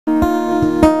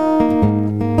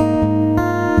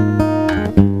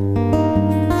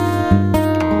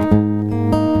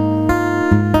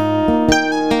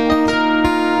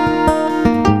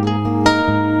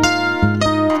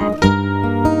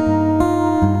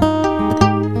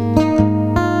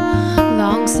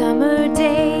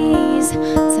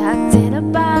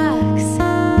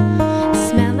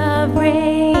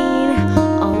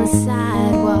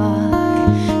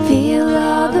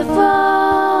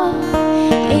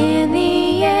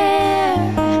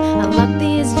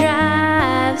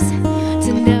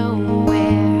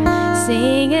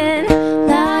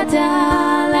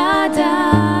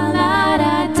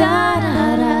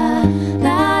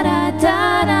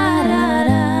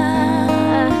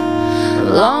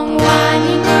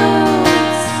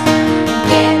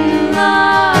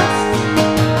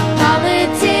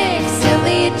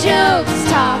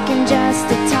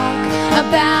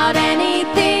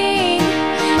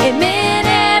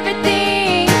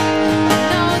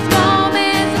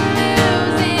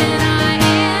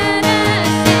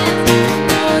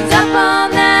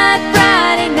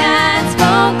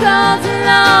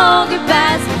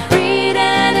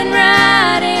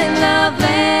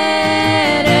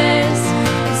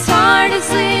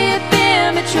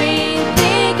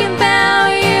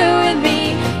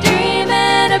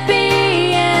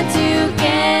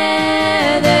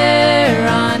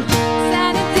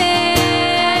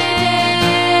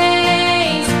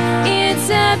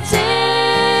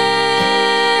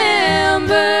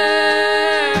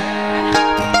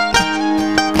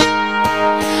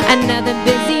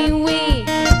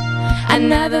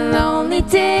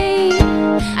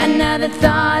the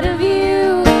thought of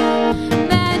you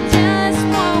that just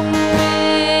won't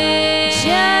wait,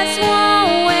 just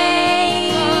won't wait.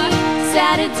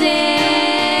 Saturday,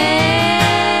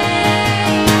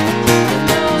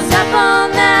 those up all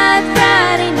night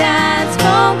Friday nights,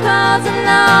 phone calls and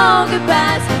long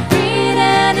goodbyes,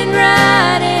 reading and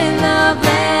writing love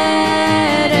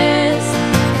letters.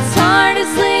 It's hard to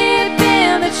sleep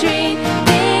in between,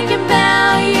 thinking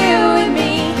about you and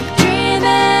me,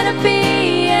 dreaming of being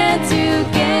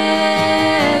together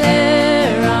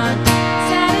on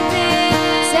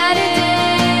Saturdays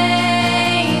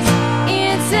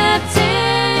in September.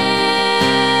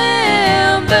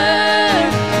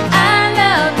 I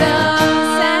love those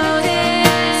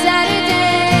Saturdays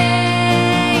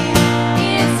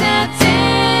in September.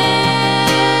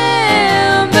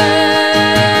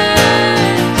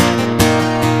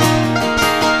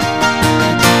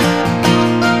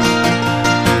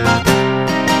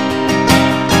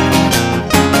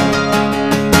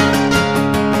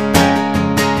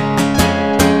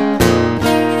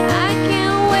 I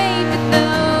can't wait for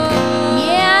those.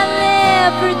 Yeah, I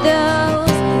live for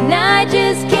those, and I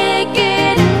just can't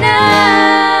get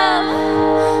enough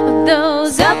of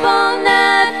those up all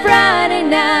night Friday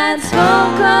nights,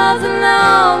 phone calls and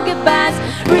long goodbyes,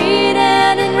 reading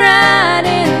and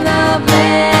writing love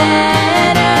letters.